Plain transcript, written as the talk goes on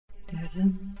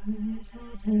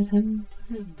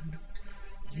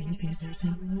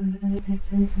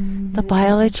The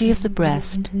biology of the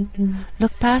breast.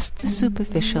 Look past the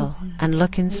superficial and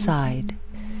look inside.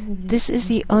 This is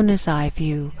the owner's eye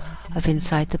view of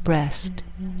inside the breast.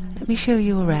 Let me show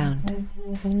you around.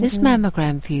 This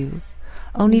mammogram view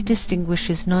only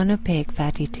distinguishes non-opaque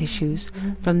fatty tissues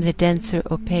from the denser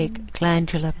opaque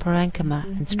glandular parenchyma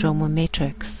and stromal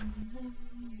matrix,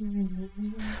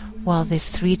 while this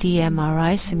 3D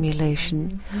MRI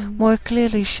simulation more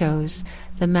clearly shows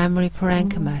the mammary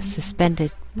parenchyma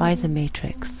suspended by the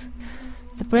matrix.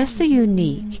 The breasts are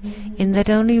unique in that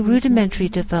only rudimentary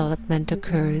development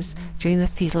occurs during the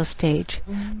fetal stage,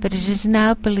 but it is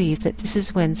now believed that this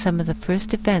is when some of the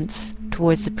first events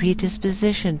towards the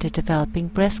predisposition to developing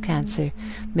breast cancer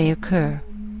may occur.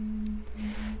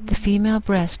 The female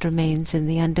breast remains in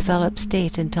the undeveloped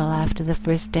state until after the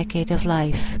first decade of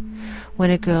life, when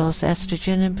a girl's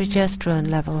estrogen and progesterone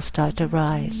levels start to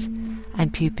rise,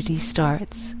 and puberty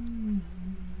starts.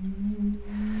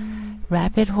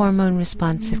 Rapid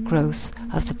hormone-responsive growth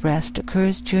of the breast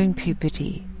occurs during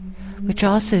puberty, which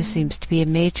also seems to be a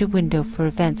major window for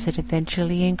events that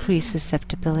eventually increase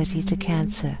susceptibility to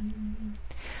cancer.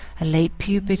 A late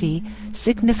puberty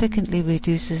significantly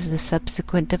reduces the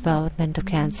subsequent development of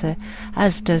cancer,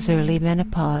 as does early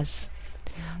menopause,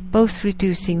 both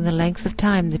reducing the length of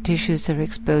time the tissues are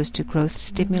exposed to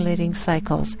growth-stimulating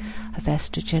cycles of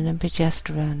estrogen and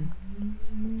progesterone.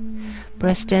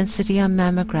 Breast density on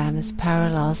mammograms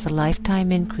parallels the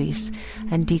lifetime increase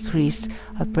and decrease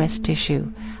of breast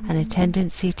tissue, and a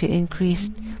tendency to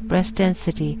increased breast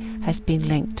density has been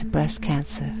linked to breast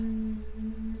cancer.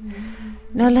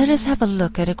 Now let us have a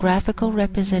look at a graphical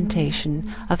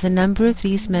representation of the number of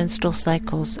these menstrual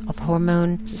cycles of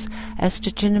hormones,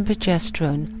 estrogen and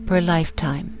progesterone per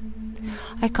lifetime.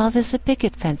 I call this a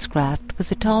picket fence graph with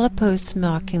the taller posts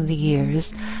marking the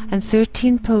years and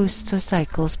 13 posts or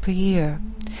cycles per year.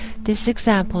 This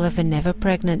example of a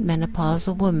never-pregnant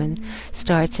menopausal woman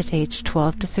starts at age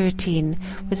 12 to 13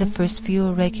 with the first few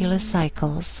irregular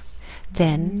cycles.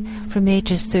 Then, from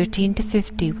ages 13 to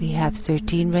 50, we have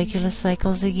 13 regular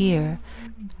cycles a year,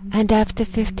 and after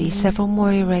 50, several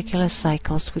more irregular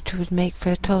cycles, which would make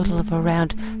for a total of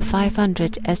around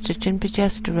 500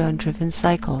 estrogen-progesterone-driven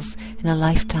cycles in a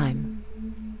lifetime.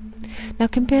 Now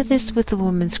compare this with the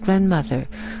woman's grandmother,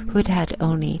 who had had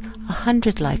only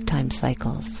 100 lifetime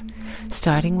cycles,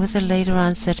 starting with a later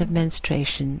onset of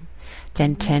menstruation,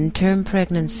 then 10 term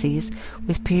pregnancies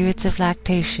with periods of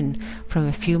lactation from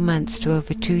a few months to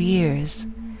over 2 years.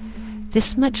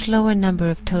 This much lower number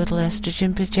of total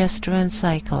estrogen-progesterone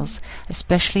cycles,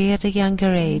 especially at a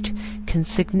younger age, can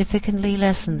significantly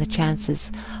lessen the chances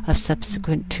of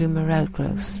subsequent tumor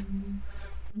outgrowth.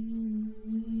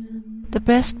 The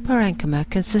breast parenchyma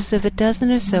consists of a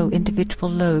dozen or so individual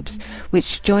lobes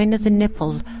which join at the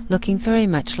nipple, looking very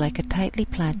much like a tightly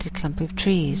planted clump of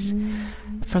trees.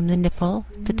 From the nipple,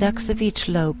 the ducts of each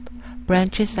lobe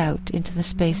branches out into the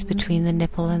space between the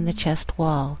nipple and the chest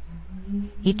wall,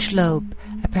 each lobe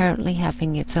apparently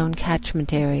having its own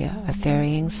catchment area of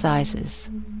varying sizes.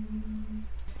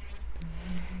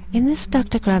 In this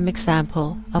ductogram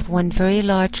example of one very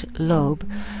large lobe,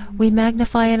 we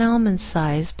magnify an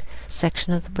almond-sized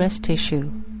section of the breast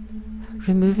tissue.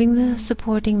 Removing the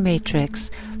supporting matrix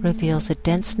reveals a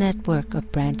dense network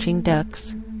of branching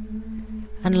ducts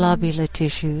and lobular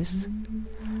tissues,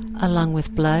 along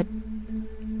with blood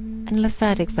and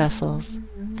lymphatic vessels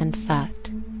and fat.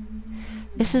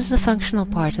 This is the functional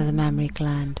part of the mammary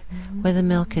gland, where the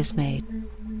milk is made.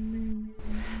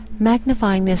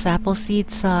 Magnifying this apple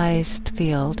seed-sized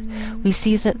field, we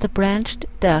see that the branched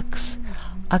ducts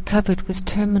are covered with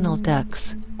terminal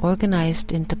ducts,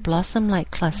 organized into blossom-like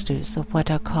clusters of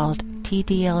what are called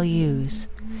TDLUs,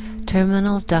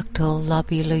 terminal ductal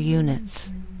lobular units.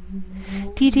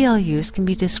 TDLUs can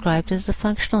be described as a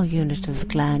functional unit of the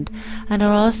gland and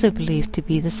are also believed to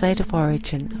be the site of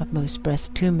origin of most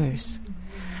breast tumors.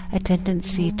 A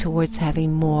tendency towards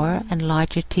having more and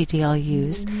larger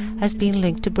TDLUs has been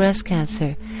linked to breast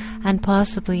cancer and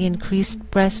possibly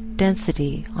increased breast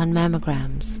density on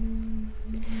mammograms.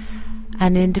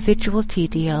 An individual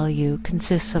TDLU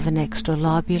consists of an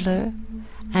extralobular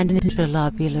and an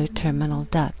intralobular terminal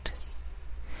duct,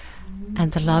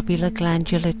 and the lobular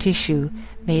glandular tissue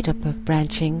made up of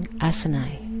branching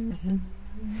acini.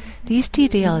 These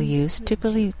TDLUs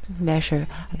typically measure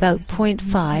about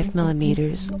 0.5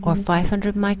 millimeters or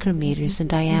 500 micrometers in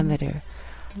diameter,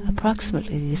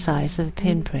 approximately the size of a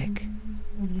pinprick.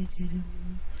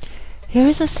 Here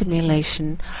is a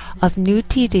simulation of new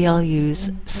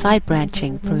TDLUs side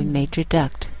branching from a major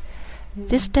duct.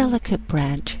 This delicate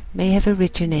branch may have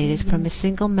originated from a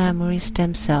single mammary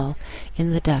stem cell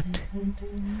in the duct.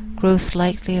 Growth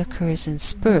likely occurs in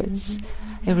spurts,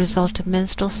 a result of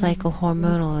menstrual cycle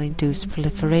hormonal-induced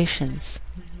proliferations.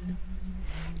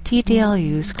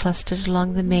 TDLUs clustered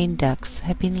along the main ducts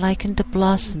have been likened to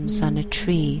blossoms on a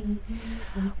tree,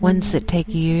 ones that take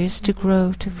years to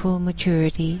grow to full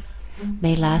maturity,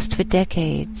 may last for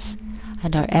decades,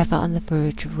 and are ever on the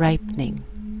verge of ripening,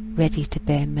 ready to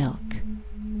bear milk.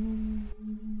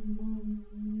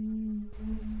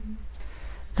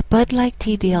 The bud-like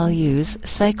TDLUs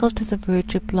cycle to the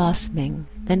verge of blossoming,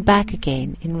 then back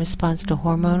again in response to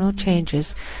hormonal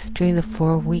changes during the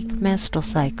 4-week menstrual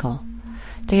cycle.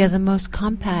 They are the most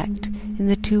compact in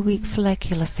the 2-week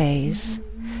follicular phase,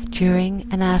 during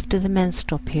and after the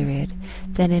menstrual period,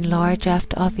 then enlarge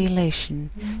after ovulation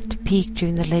to peak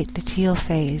during the late luteal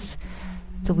phase,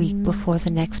 the week before the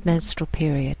next menstrual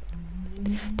period.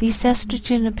 These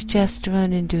estrogen and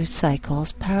progesterone-induced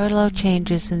cycles parallel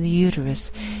changes in the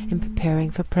uterus in preparing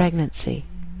for pregnancy.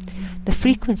 The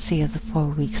frequency of the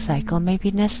 4-week cycle may be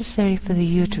necessary for the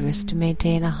uterus to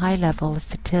maintain a high level of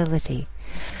fertility,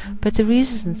 but the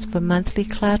reasons for monthly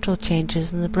collateral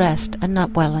changes in the breast are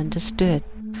not well understood.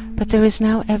 But there is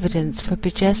now evidence for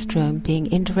progesterone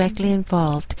being indirectly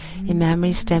involved in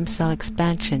mammary stem cell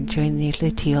expansion during the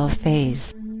luteal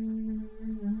phase.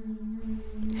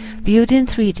 Viewed in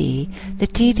 3D, the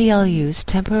TDLUs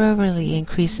temporarily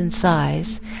increase in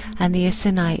size, and the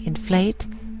acini inflate,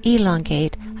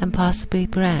 elongate, and possibly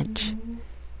branch,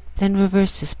 then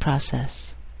reverse this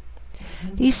process.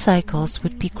 These cycles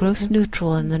would be growth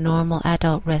neutral in the normal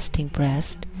adult resting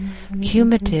breast,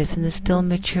 cumulative in the still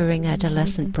maturing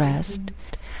adolescent breast,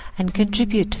 and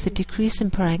contribute to the decrease in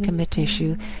parenchyma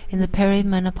tissue in the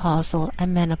perimenopausal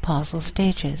and menopausal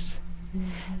stages.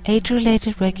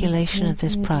 Age-related regulation of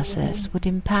this process would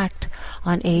impact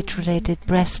on age-related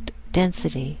breast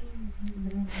density.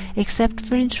 Except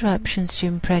for interruptions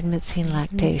during pregnancy and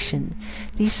lactation,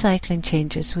 these cycling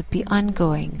changes would be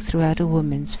ongoing throughout a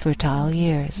woman's fertile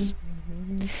years.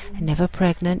 A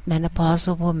never-pregnant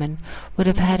menopausal woman would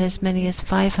have had as many as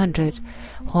 500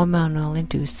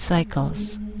 hormonal-induced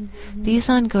cycles. These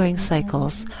ongoing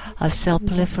cycles of cell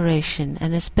proliferation,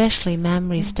 and especially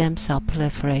mammary stem cell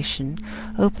proliferation,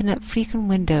 open up frequent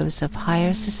windows of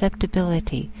higher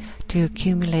susceptibility to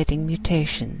accumulating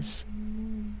mutations.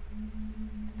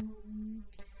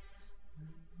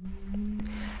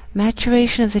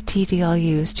 Maturation of the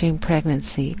TDLUs during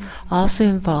pregnancy also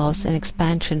involves an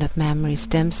expansion of mammary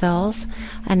stem cells,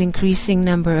 an increasing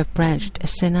number of branched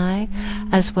acini,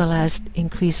 as well as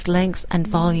increased length and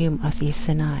volume of the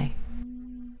acini.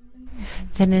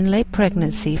 Then in late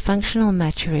pregnancy, functional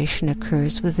maturation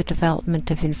occurs with the development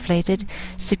of inflated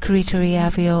secretory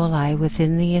alveoli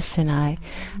within the acini,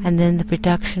 and then the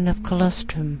production of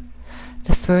colostrum,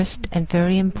 the first and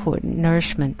very important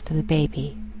nourishment for the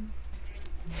baby.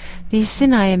 The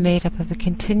acini are made up of a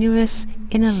continuous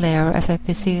inner layer of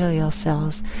epithelial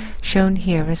cells, shown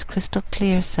here as crystal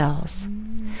clear cells,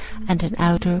 and an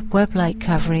outer web-like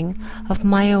covering of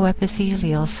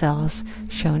myoepithelial cells,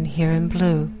 shown here in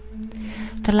blue.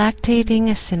 The lactating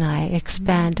acini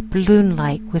expand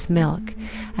balloon-like with milk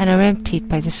and are emptied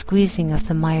by the squeezing of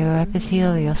the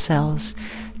myoepithelial cells,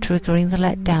 triggering the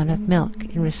letdown of milk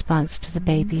in response to the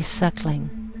baby's suckling.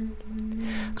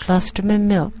 Colostrum and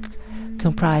milk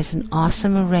comprise an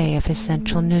awesome array of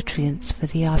essential nutrients for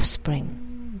the offspring.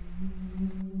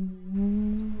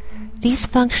 These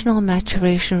functional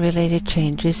maturation-related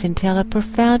changes entail a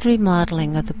profound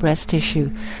remodeling of the breast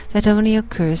tissue that only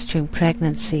occurs during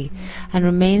pregnancy and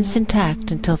remains intact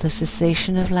until the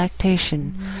cessation of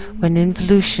lactation, when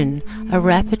involution, a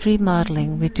rapid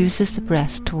remodeling, reduces the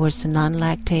breast towards the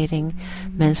non-lactating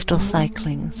menstrual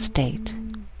cycling state.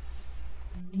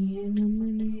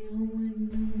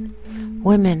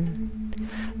 Women.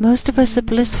 Most of us are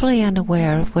blissfully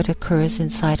unaware of what occurs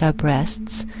inside our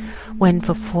breasts when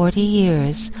for 40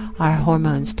 years our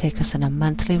hormones take us on a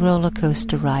monthly roller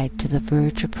coaster ride to the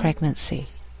verge of pregnancy.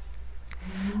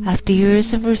 After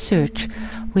years of research,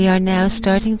 we are now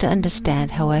starting to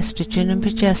understand how estrogen and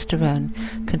progesterone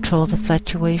control the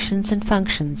fluctuations and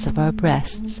functions of our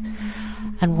breasts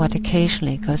and what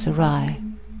occasionally goes awry.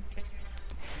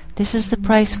 This is the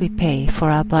price we pay for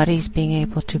our bodies being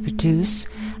able to produce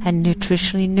and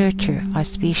nutritionally nurture our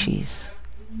species.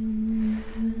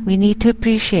 We need to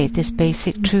appreciate this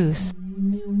basic truth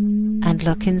and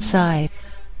look inside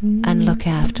and look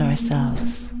after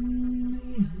ourselves.